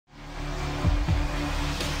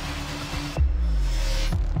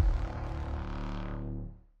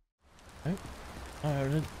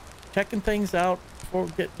Checking things out before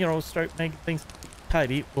we get, start making things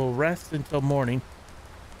tidy. We'll rest until morning.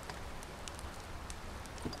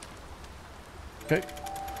 Okay.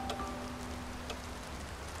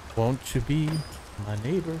 Won't you be my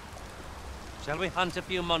neighbor? Shall we hunt a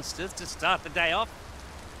few monsters to start the day off?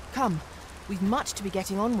 Come, we've much to be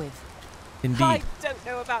getting on with. Indeed. I don't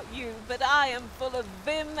know about you, but I am full of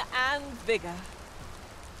vim and vigor.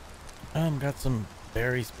 Got some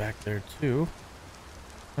berries back there too.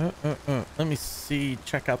 Let me see.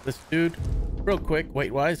 Check out this dude real quick.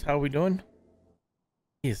 Weight-wise, how are we doing?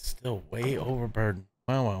 He is still way overburdened.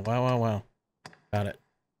 Wow. Got it.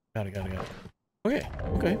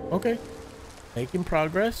 Okay. Making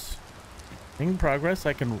progress.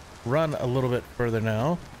 I can run a little bit further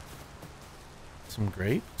now. Some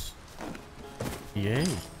grapes. Yay.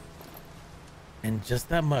 And just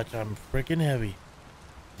that much. I'm freaking heavy.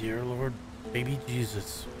 Dear Lord, baby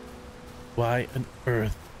Jesus. Why on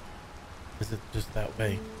earth is it just that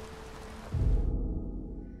way?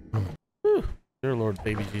 Whew. Dear Lord,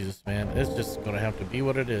 baby Jesus, man. It's just gonna have to be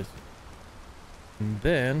what it is. And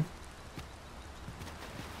then...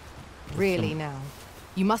 Really now,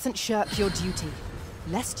 you mustn't shirk your duty,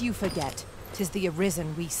 lest you forget 'tis the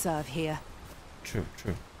Arisen we serve here. True.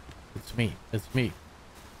 It's me.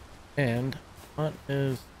 And what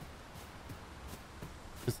is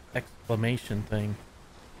this exclamation thing?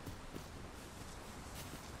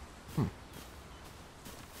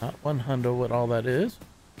 Not one hundo what all that is.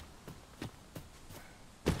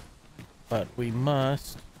 But we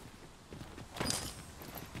must...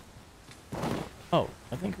 Oh,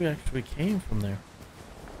 I think we actually came from there.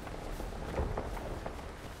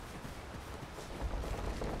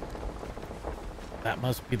 That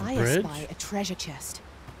must be the bridge. I espy a treasure chest,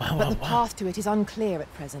 Wow. but the path to it is unclear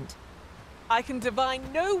at present. I can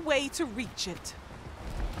divine no way to reach it.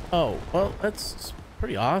 Oh, well, that's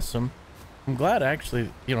pretty awesome. I'm glad actually,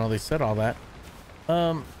 they said all that.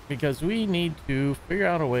 Because we need to figure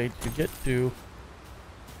out a way to get to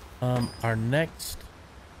our next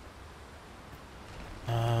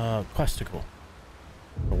questicle.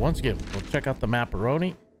 But once again, we'll check out the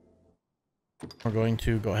map-a-roni. We're going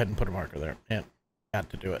to go ahead and put a marker there. And got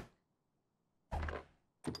to do it.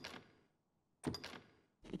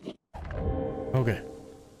 Okay.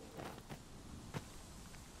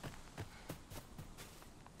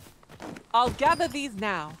 I'll gather these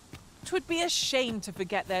now. 'Twould be a shame to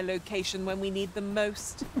forget their location when we need them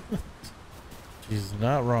most. She's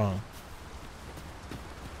not wrong.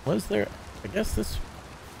 Was there... I guess this...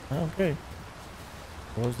 Okay.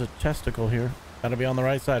 There was a chesticle here. Gotta be on the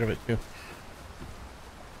right side of it, too.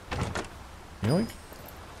 Yoink.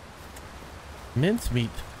 Mincemeat.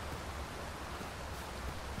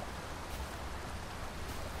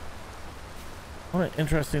 What an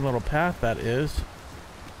interesting little path that is.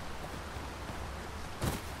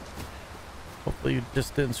 Hopefully we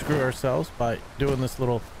just didn't screw ourselves by doing this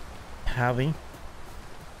little pathing.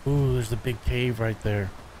 Ooh, there's a big cave right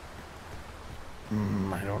there.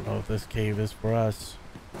 I don't know if this cave is for us.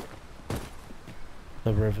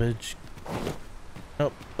 The ravage.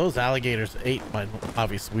 Nope, those alligators ate my...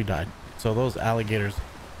 Obviously, we died. So those alligators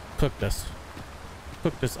cooked us.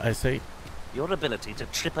 Cooked us, I say. Your ability to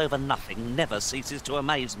trip over nothing never ceases to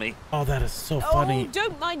amaze me. Oh, that is so funny. Oh,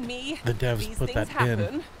 don't mind me. The devs These put that things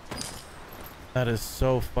happen. in. That is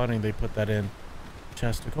so funny they put that in.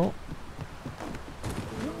 Chesticle.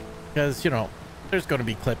 Because, there's going to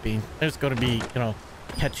be clipping. There's going to be,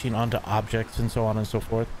 catching onto objects and so on and so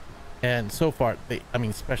forth. And so far,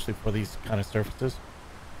 especially for these kind of surfaces,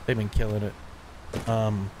 they've been killing it.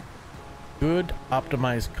 Good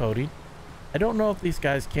optimized coding. I don't know if these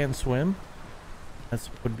guys can swim. That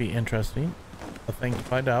would be interesting. A thing to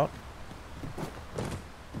find out.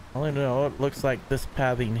 I only know it looks like this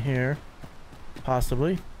pathing here.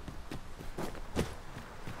 Possibly.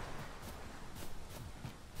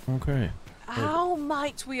 Okay. How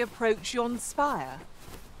might we approach yon spire?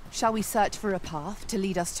 Shall we search for a path to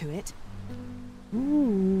lead us to it?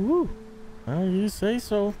 Ooh. Well, you say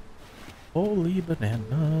so. Holy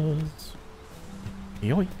bananas.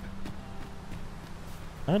 Yoink.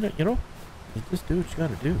 You just do what you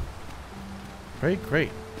gotta do. Great.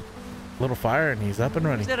 Little fire and he's up and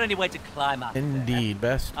running. Is there any way to climb up Indeed,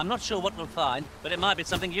 there? best. I'm not sure what we'll find, but it might be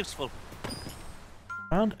something useful.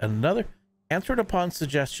 Found another. Answered upon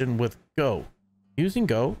suggestion with go. Using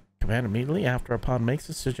go, command immediately after a pawn makes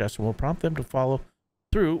a suggestion will prompt them to follow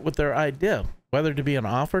through with their idea, whether to be an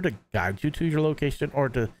offer to guide you to your location or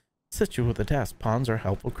to assist you with a task. Pawns are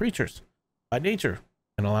helpful creatures by nature,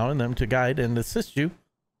 and allowing them to guide and assist you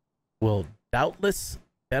will doubtless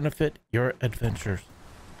benefit your adventures.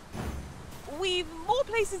 We've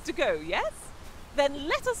places to go, yes? Then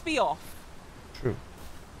let us be off. True.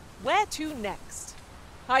 Where to next?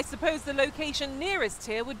 I suppose the location nearest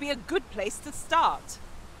here would be a good place to start.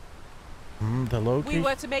 The location? We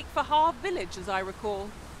were to make for Harv Village, as I recall.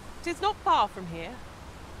 'Tis not far from here.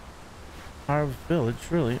 Harv Village,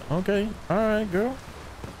 really? Okay. All right, girl.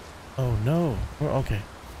 Oh, no. Okay.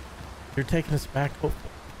 You're taking us back. Oh.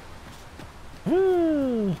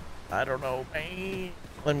 I don't know, man.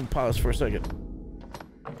 Let me pause for a second.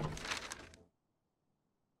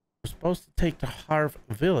 We're supposed to take to Harv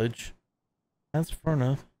Village. That's far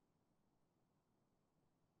enough.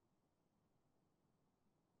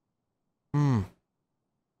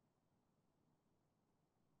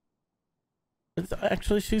 It's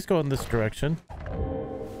actually, she's going this direction.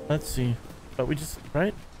 Let's see. But we just,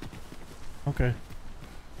 right? Okay.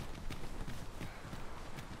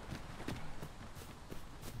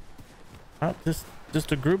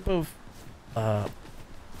 Just a group of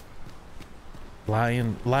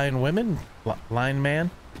lion women, lion man,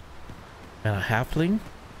 and a halfling.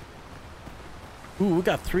 Ooh, we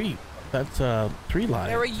got 3. That's 3 lions.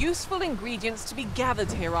 There are useful ingredients to be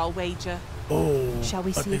gathered here, I'll wager. Oh. Shall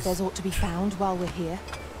we see if there's aught to be found while we're here?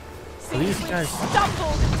 These Seems guys we've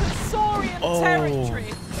stumbled into Saurian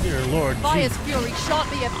territory. Dear Lord. Fire's fury shan't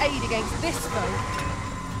be of aid against this foe.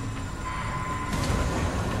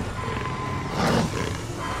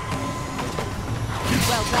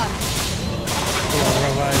 Well done.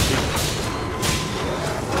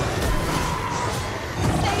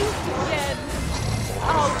 Saved again.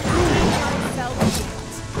 I'll clean myself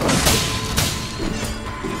yet.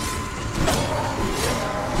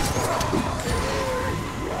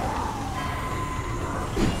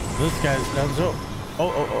 This guy's done so.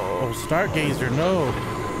 Oh, Stargazer, no,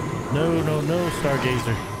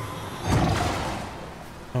 Stargazer.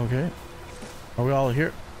 Okay, are we all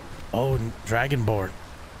here? Oh, Dragonborn.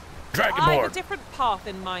 I have a different path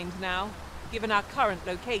in mind now, given our current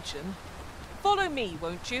location. Follow me,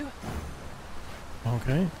 won't you?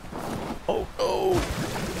 Okay. Oh no!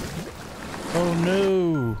 Oh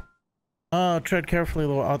no! Tread carefully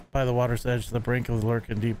out by the water's edge to the brink of the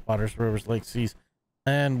lurking deep waters, rivers, lakes, seas,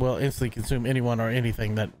 and will instantly consume anyone or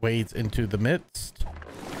anything that wades into the midst.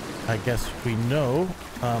 I guess we know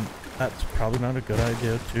that's probably not a good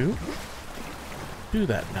idea to do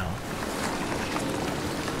that now.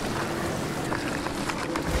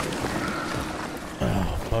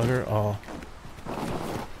 Oh, bugger all.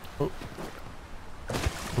 Oh.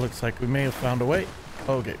 Looks like we may have found a way.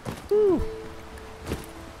 Okay. Woo.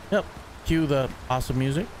 Yep. Cue the awesome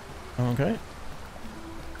music. Okay.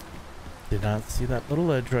 Did not see that little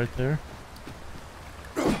ledge right there.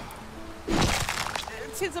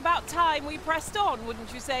 'Tis about time we pressed on,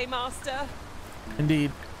 wouldn't you say, Master?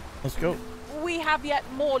 Indeed. Let's go. We have yet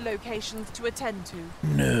more locations to attend to.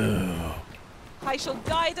 No. I shall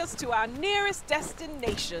guide us to our nearest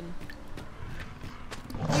destination.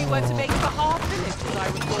 We were to make for Harv Village, as I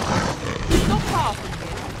recall. Not far from here.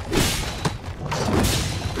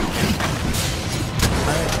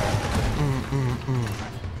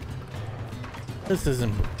 This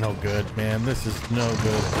isn't no good, man. This is no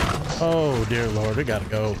good. Oh, dear Lord. We gotta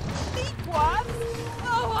go. Deep ones?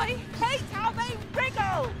 Oh, I hate how they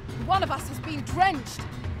wriggle! One of us has been drenched.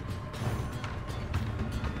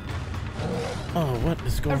 Oh, what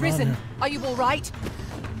is going on Arisen, here? are you all right?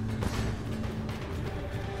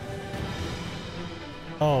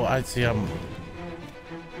 Oh, I see.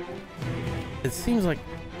 It seems like...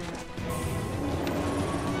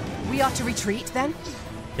 We are to retreat then?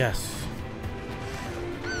 Yes.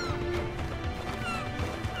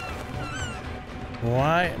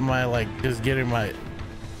 Why am I like just getting my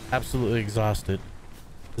absolutely exhausted?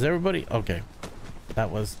 Is everybody okay?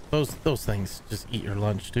 That was those things. Just eat your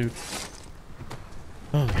lunch, dude.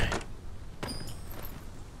 Okay.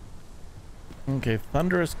 Okay,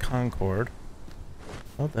 Thunderous Concord.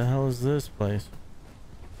 What the hell is this place?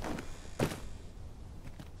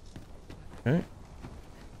 Okay.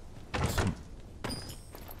 Some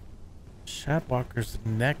Shadwalker's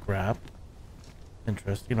neck wrap.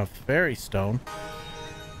 Interesting. A fairy stone.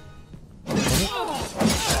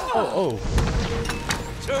 Oh.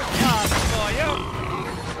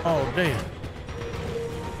 Oh, damn.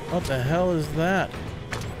 What the hell is that?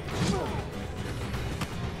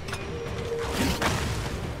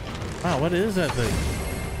 Wow, what is that thing?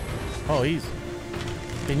 Oh,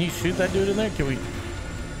 can you shoot that dude in there? Can we?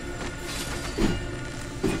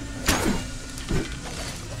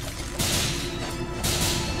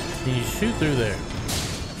 Can you shoot through there?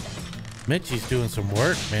 Mitchie's doing some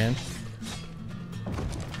work, man.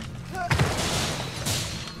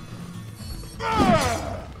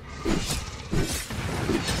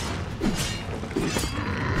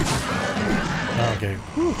 game.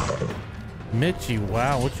 Whew. Mitchie,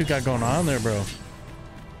 wow, what you got going on there, bro?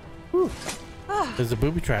 Whew. There's a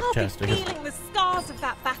booby trap chest. I'll be feeling the scars of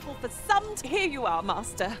that battle for some. Here you are,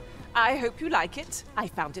 Master. I hope you like it. I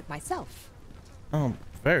found it myself. Oh,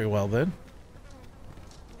 very well then.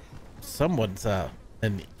 Someone's an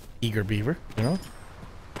eager beaver, you know.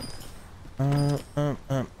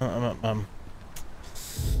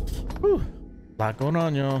 Whew. Lot going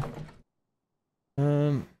on, y'all.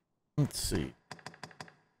 Let's see.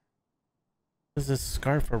 This is this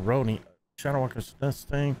scarf for Roni. Shadowwalker's nest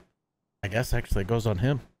thing. I guess actually it goes on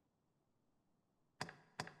him.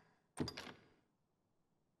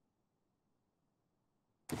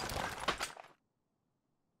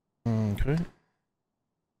 Okay.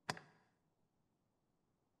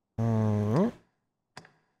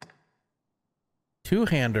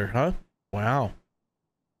 Two-hander, huh? Wow.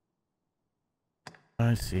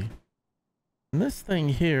 I see. And this thing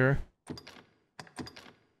here,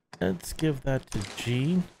 let's give that to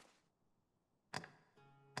Jean.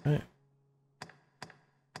 Okay.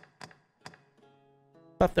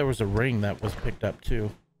 Thought there was a ring that was picked up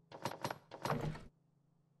too.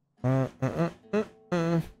 I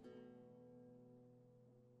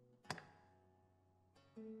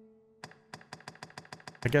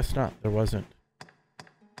guess not. There wasn't.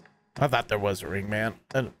 I thought there was a ring, man.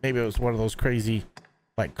 Maybe it was one of those crazy,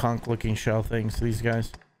 like conch-looking shell things. These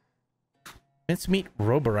guys. Let's meet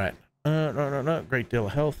Roborat. No. Great deal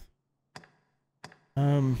of health.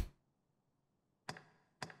 Now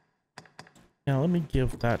let me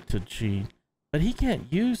give that to G, but he can't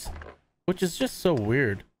use, which is just so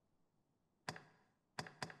weird.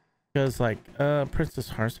 Because like,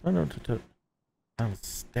 Princess Heartsman,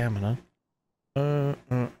 stamina.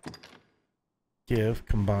 Give,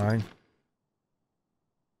 combine.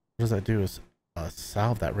 What does that do? Is a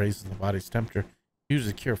salve that raises the body's temperature.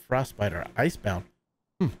 Uses cure frostbite or icebound.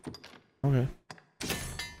 Okay.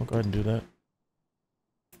 I'll go ahead and do that.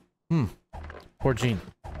 Poor Jean.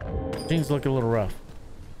 Jean's looking a little rough.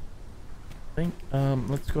 I think,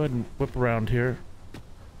 let's go ahead and whip around here.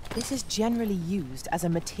 This is generally used as a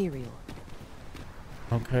material.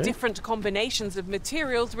 Okay. Different combinations of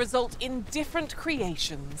materials result in different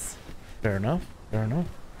creations. Fair enough. Fair enough.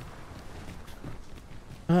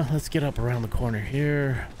 Let's get up around the corner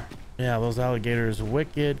here. Yeah, those alligators are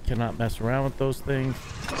wicked. Cannot mess around with those things.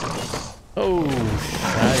 Oh,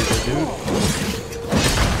 shite, dude.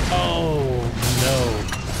 Oh, no.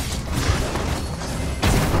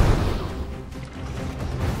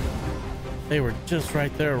 They were just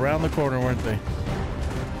right there around the corner, weren't they?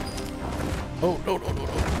 Oh, no.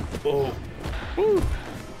 Oh. Woo.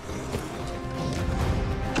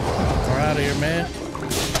 We're out of here, man.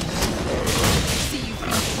 See you've been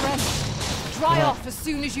drenched. Dry off as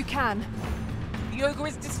soon as you can. The ogre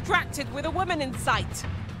is distracted with a woman in sight.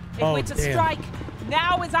 If Oh, we're to damn. strike,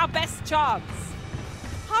 now is our best chance.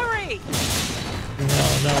 Hurry!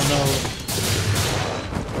 No.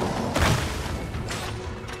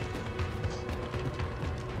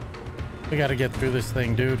 We gotta get through this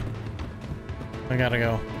thing, dude. I gotta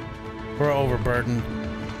go. We're overburdened.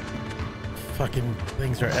 Fucking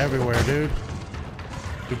things are everywhere, dude.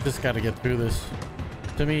 We just gotta get through this.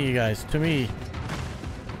 To me, you guys. To me.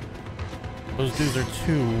 Those dudes are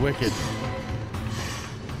too wicked.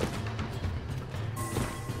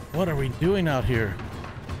 What are we doing out here?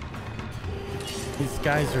 These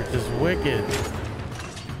guys are just wicked.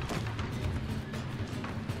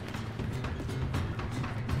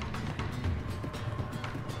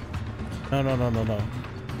 No.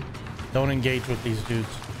 Don't engage with these dudes.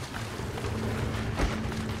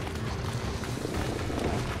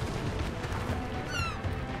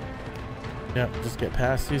 Yep, just get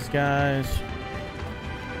past these guys.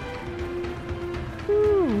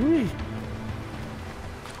 Woo-wee.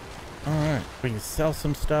 All right, we can sell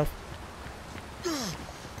some stuff.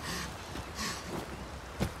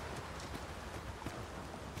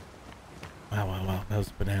 Wow, that was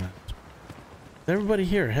bananas. Is everybody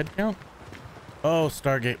here? Head count? Oh,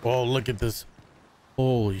 Stargate. Oh, look at this.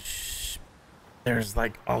 Holy sh! There's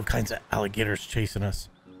like all kinds of alligators chasing us.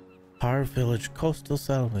 Har Village coastal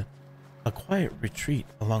settlement. A quiet retreat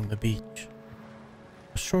along the beach.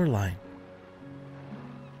 A shoreline.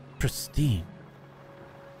 Pristine.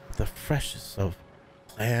 The freshest of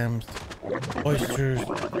clams, oysters.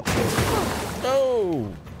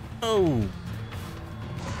 Oh!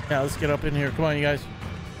 Yeah, let's get up in here. Come on, you guys.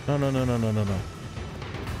 No.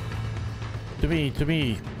 To me.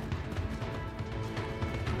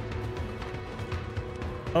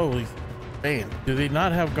 Holy man, do they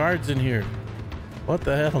not have guards in here? What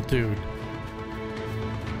the hell, dude?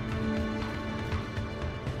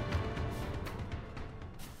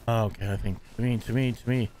 Okay, I think to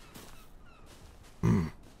me.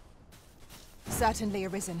 Certainly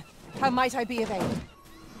Arisen. How might I be of aid?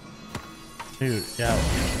 Dude, yeah.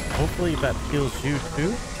 Hopefully that heals you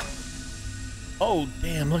too. Oh,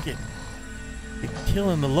 damn, look at you're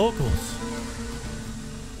killing the locals.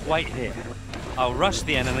 Wait here. I'll rush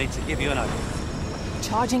the enemy to give you an opening.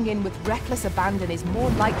 Charging in with reckless abandon is more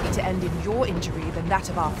likely to end in your injury than that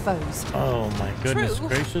of our foes. Oh my goodness True,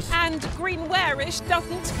 gracious. and green wearish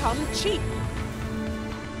doesn't come cheap.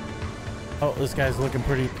 Oh, this guy's looking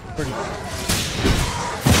pretty. Well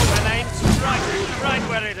aimed, right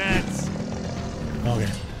where it hurts.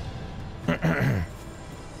 Okay.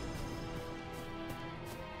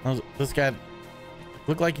 This guy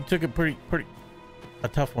looked like he took a pretty a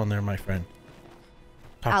tough one there, my friend.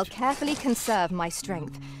 I'll carefully conserve my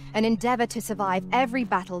strength and endeavor to survive every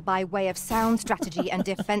battle by way of sound strategy and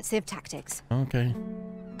defensive tactics. Okay.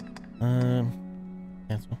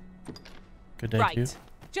 Cancel. Good day to you. Right.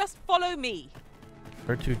 Just follow me.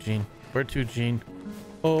 Where to, Gene? Where to, Gene?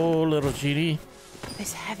 Oh, little Genie.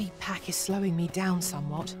 This heavy pack is slowing me down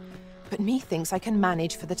somewhat, but methinks I can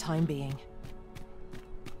manage for the time being.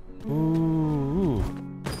 Ooh.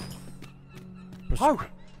 Oh,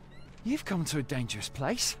 you've come to a dangerous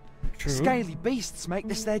place. True. Scaly beasts make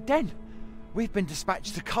this their den. We've been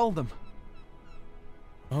dispatched to cull them.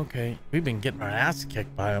 Okay, we've been getting our ass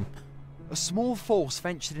kicked by them. A small force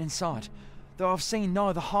ventured inside, though I've seen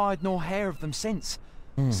neither hide nor hair of them since.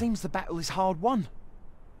 Seems the battle is hard won.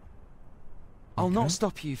 I'll Okay. not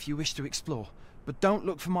stop you if you wish to explore, but don't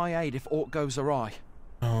look for my aid if aught goes awry.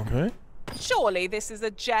 Okay. Surely this is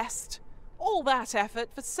a jest. All that effort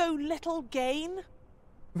for so little gain?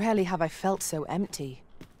 Rarely have I felt so empty.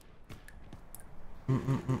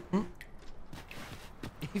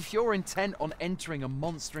 If you're intent on entering a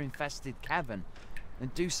monster-infested cavern,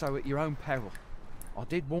 then do so at your own peril. I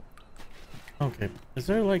did warn. Okay. Is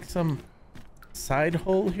there like some side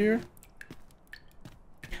hole here?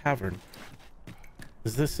 Cavern.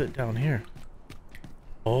 Does this sit down here?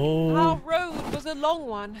 Oh. Our road was a long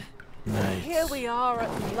one. Nice. Here we are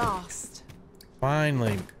at last.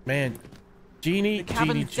 Finally, man. Genie, The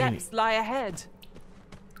cavern's Genie. depths lie ahead.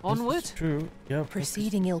 Onward. This is true. Yep.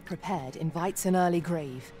 Proceeding ill-prepared invites an early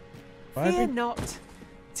grave. I Fear think- not.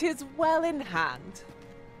 'Tis well in hand.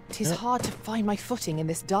 'Tis Yep. hard to find my footing in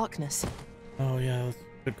this darkness. Oh yeah, that's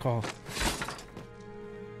a good call.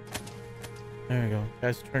 There you go.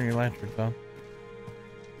 Guys, turn your lanterns on.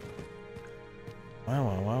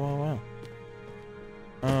 Wow.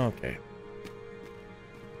 Okay.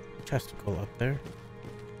 Chesticle up there.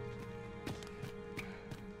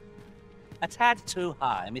 A tad too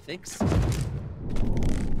high, methinks.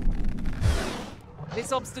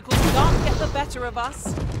 This obstacle can't get the better of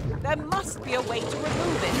us. There must be a way to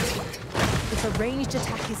remove it. If a ranged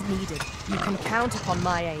attack is needed, you can count upon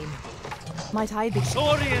my aim. Might I be...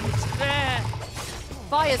 Saurians, there!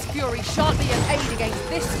 Fire's fury shan't be an aid against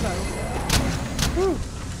this foe.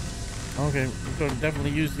 Okay, we're gonna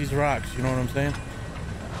definitely use these rocks, you know what I'm saying?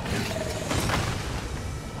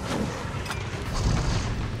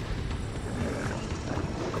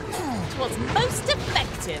 It was most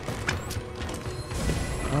effective.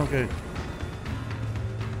 Okay.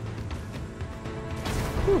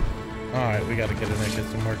 Whew. Alright, we gotta get in there and get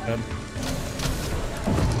some work done.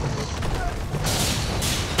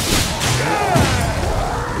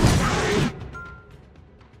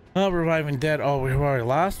 Reviving dead. Oh, we've already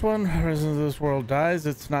lost one. Arisen of this world dies.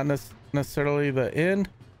 It's not necessarily the end,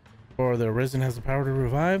 for the Arisen has the power to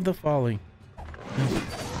revive the falling.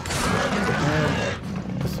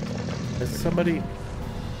 Is somebody...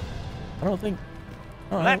 I don't think...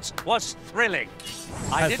 Oh, That was thrilling.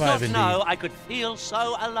 I did five, not indeed. know I could feel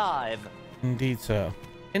so alive. Indeed, sir.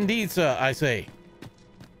 Indeed, sir, I say.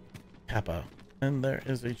 Kappa. And there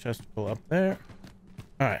is a chesticle up there.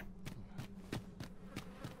 Alright.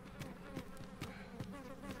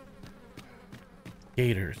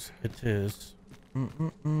 Gators. It is.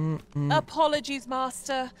 Apologies,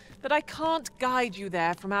 Master, but I can't guide you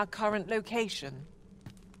there from our current location.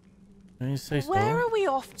 Can you say so? Where are we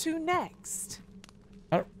off to next?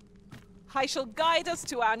 Oh, I shall guide us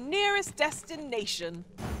to our nearest destination.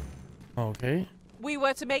 okay. We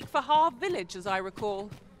were to make for Har Village, as I recall.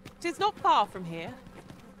 'Tis not far from here.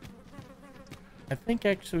 I think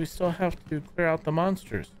actually we still have to clear out the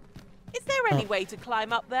monsters. Is there any way to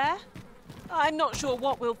climb up there? I'm not sure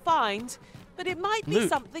what we'll find, but it might be Loot.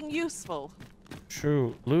 something useful.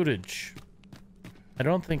 True. Lootage. I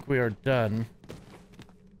don't think we are done.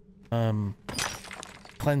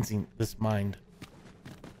 Cleansing this mind.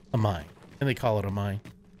 A mine. And they call it a mine.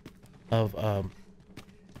 Of,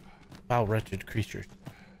 foul, wretched creatures.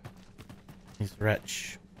 He's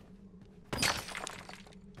wretch.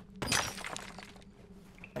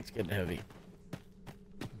 That's getting heavy.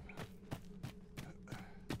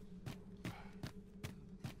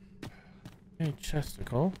 Okay,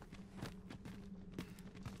 chesticle.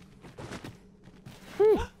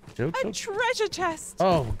 Joke. A treasure chest!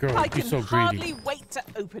 Oh, girl, I you're can so hardly greedy. wait to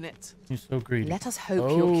open it. You're so greedy. Let us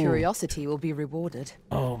hope your curiosity will be rewarded.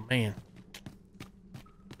 Oh, man.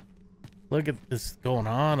 Look at this going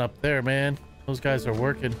on up there, man. Those guys are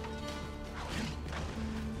working.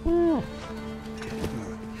 Woo.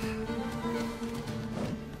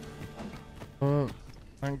 I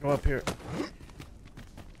can go up here.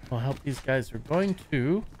 I'll help these guys. We're going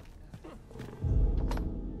to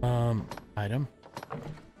item.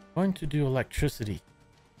 Going to do electricity.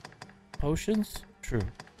 Potions? True.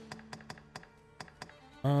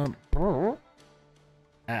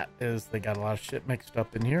 That is, they got a lot of shit mixed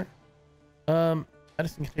up in here.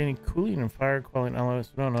 Medicine containing cooling and fire quelling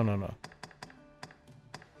elements. No.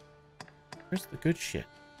 Where's the good shit?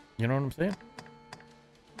 You know what I'm saying?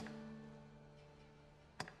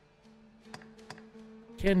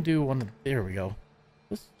 Can do one. There we go.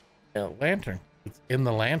 This lantern. It's in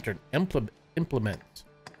the lantern. Implements.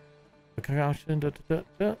 The concoction.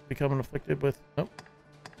 Becoming afflicted with. Nope.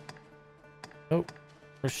 Nope.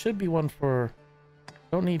 There should be one for.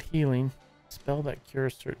 Don't need healing. Spell that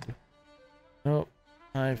cures certain. Nope.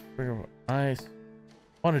 I forget what. I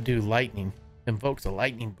want to do lightning. Invokes a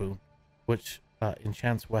lightning boon, which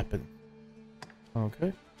enchants weapon.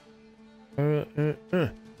 Okay.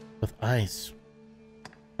 With ice.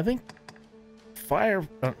 I think fire.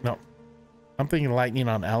 No. I'm thinking lightning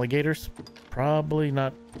on alligators. Probably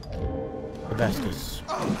not the bestest.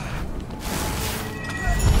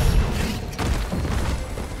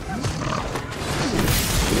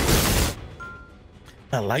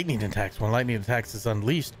 Lightning attacks. When lightning attacks is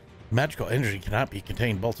unleashed, magical energy cannot be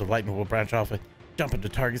contained. Bolts of lightning will branch off and jump into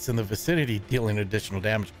targets in the vicinity, dealing additional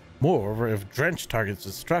damage. Moreover, if drenched targets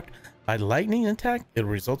is struck by lightning attack, it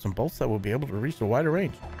results in bolts that will be able to reach a wider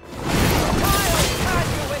range.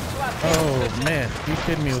 Oh man, you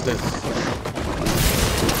kidding me with this?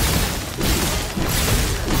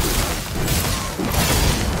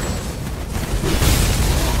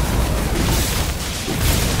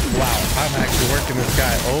 Wow, I'm actually working this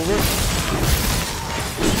guy over.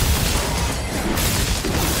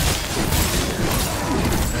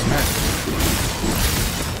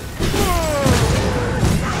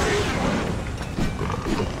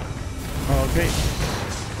 Okay.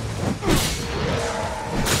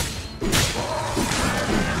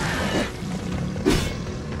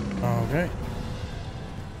 Okay.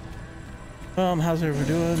 How's everyone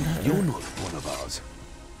doing? You're not one of ours.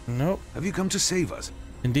 Nope. Have you come to save us?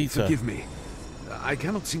 Indeed, sir. Forgive me. I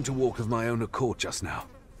cannot seem to walk of my own accord just now.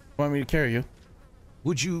 Want me to carry you?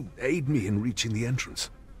 Would you aid me in reaching the entrance?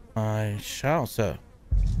 I shall, sir.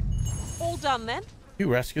 All done then?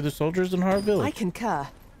 You rescue the soldiers in Hard Village. I concur.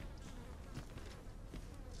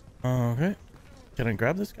 Okay. Can I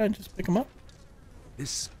grab this guy and just pick him up?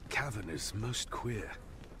 This cavern is most queer.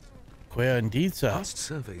 Queer indeed, sir. Past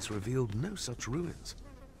surveys revealed no such ruins.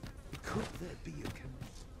 Could there be a...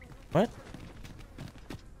 What?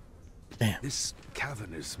 Damn. This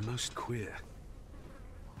cavern is most queer.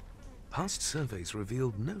 Past surveys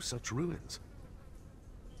revealed no such ruins.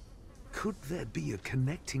 Could there be a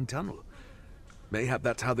connecting tunnel? Mayhap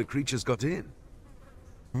that's how the creatures got in.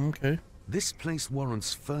 Okay. This place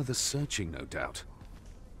warrants further searching, no doubt.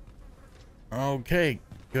 Okay.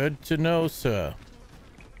 Good to know, sir.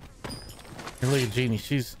 Hey, look at Jeannie.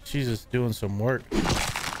 She's just doing some work.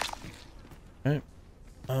 Okay.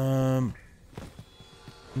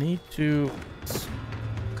 Need to...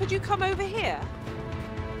 Could you come over here?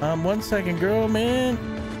 1 second, girl, man.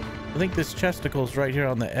 I think this chesticle's right here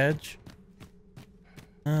on the edge.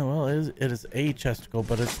 Well, it is a chesticle,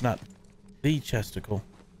 but it's not the chesticle.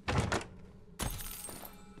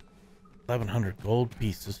 1,100 gold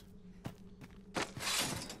pieces.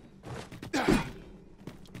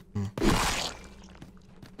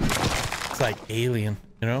 It's like alien,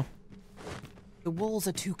 you know? The walls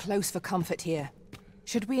are too close for comfort here.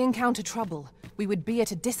 Should we encounter trouble, we would be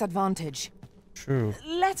at a disadvantage. True.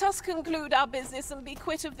 Let us conclude our business and be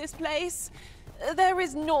quit of this place. There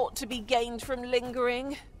is naught to be gained from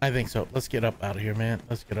lingering. I think so. Let's get up out of here, man.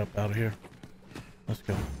 Let's get up out of here. Let's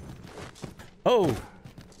go. Oh!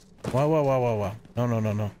 Wow.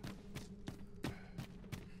 No.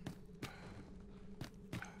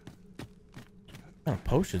 Got a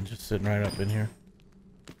potion just sitting right up in here.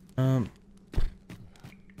 I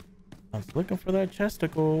was looking for that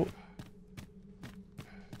chesticle.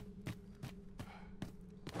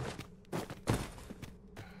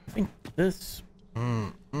 this.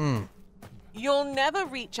 You'll never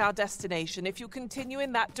reach our destination if you continue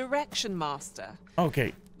in that direction, Master.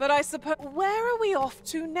 Okay. But I suppose... Where are we off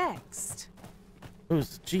to next?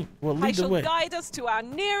 Who's Gene? Well, I lead the shall way. guide us to our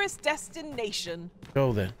nearest destination.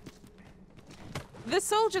 Go then. The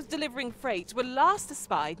soldiers delivering freight were last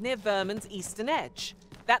espied near Vermin's eastern edge.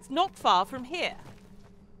 That's not far from here.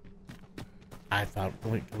 I thought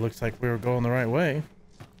it looks like we were going the right way.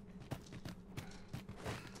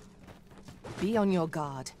 Be on your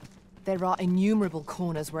guard. There are innumerable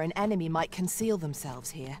corners where an enemy might conceal themselves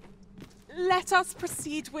here. Let us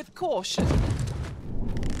proceed with caution.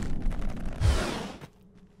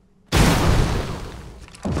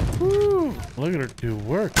 Woo! Look at her do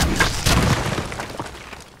work.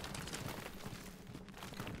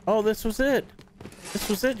 Oh, this was it. This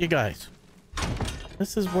was it, you guys.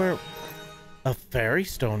 This is where... A fairy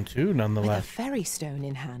stone, too, With a nonetheless. fairy stone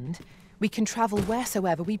in hand, we can travel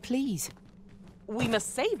wheresoever we please. We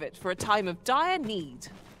must save it for a time of dire need.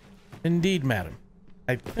 Indeed, madam.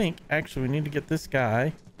 I think, actually, we need to get this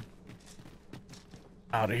guy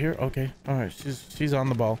out of here. Okay, all right, she's on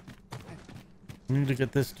the ball. We need to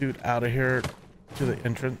get this dude out of here to the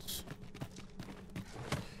entrance.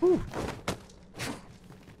 Whew.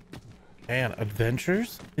 And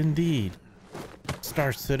adventures? Indeed.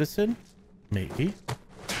 Star Citizen? Maybe.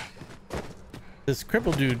 This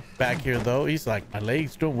crippled dude back here, though, he's like, my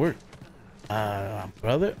legs don't work.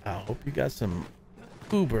 Brother, I hope you got some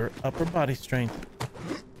uber upper body strength.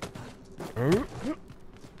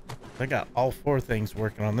 I got all four things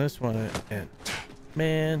working on this one, and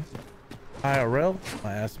man, IRL,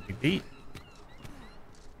 my ass would be beat.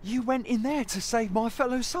 You went in there to save my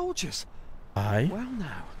fellow soldiers. Aye. Well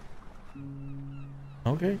now.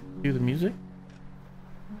 Okay, cue the music.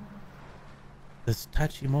 This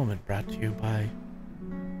touchy moment brought to you by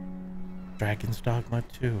Dragon's Dogma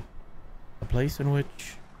 2, a place in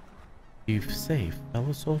which you've saved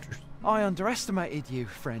fellow soldiers. I underestimated you,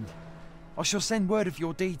 friend. I shall send word of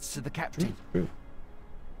your deeds to the captain. True.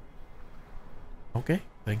 Okay,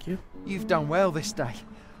 thank you. You've done well this day.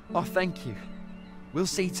 I thank you. We'll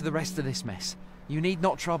see to the rest of this mess. You need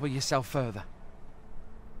not trouble yourself further.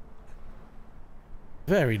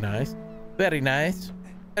 Very nice. Very nice.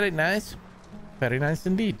 Very nice. Very nice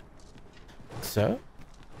indeed. So,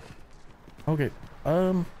 okay,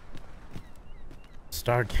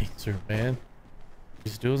 Stargazer, man,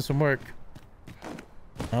 he's doing some work.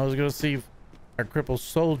 I was gonna see our crippled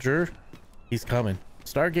soldier. He's coming.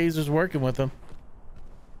 Stargazer's working with him.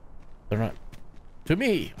 They're not. To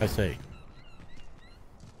me, I say.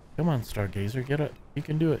 Come on, Stargazer, get up. You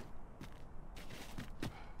can do it.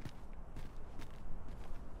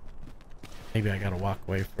 Maybe I gotta walk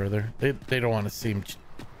away further. They don't want to seem.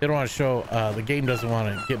 They don't want to show. The game doesn't want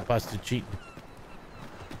to get busted cheating.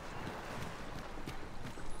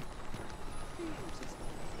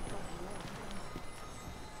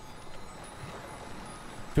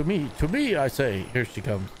 To me, I say. Here she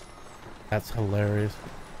comes. That's hilarious.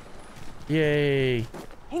 Yay!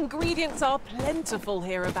 Ingredients are plentiful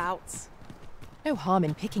hereabouts. No harm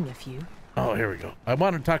in picking a few. Oh, here we go. I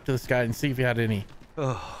want to talk to this guy and see if he had any.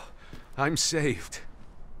 Oh, I'm saved.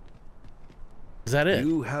 Is that it?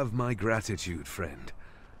 You have my gratitude, friend.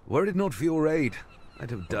 Were it not for your aid,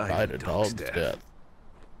 I'd have died a dog's death.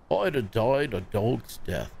 I'd have died a dog's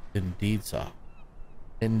death. Indeed, sir.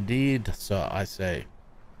 Indeed, sir, I say.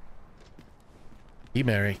 Be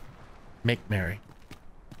merry. Make merry.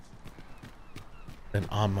 Then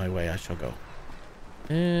on my way I shall go.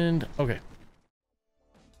 And, okay.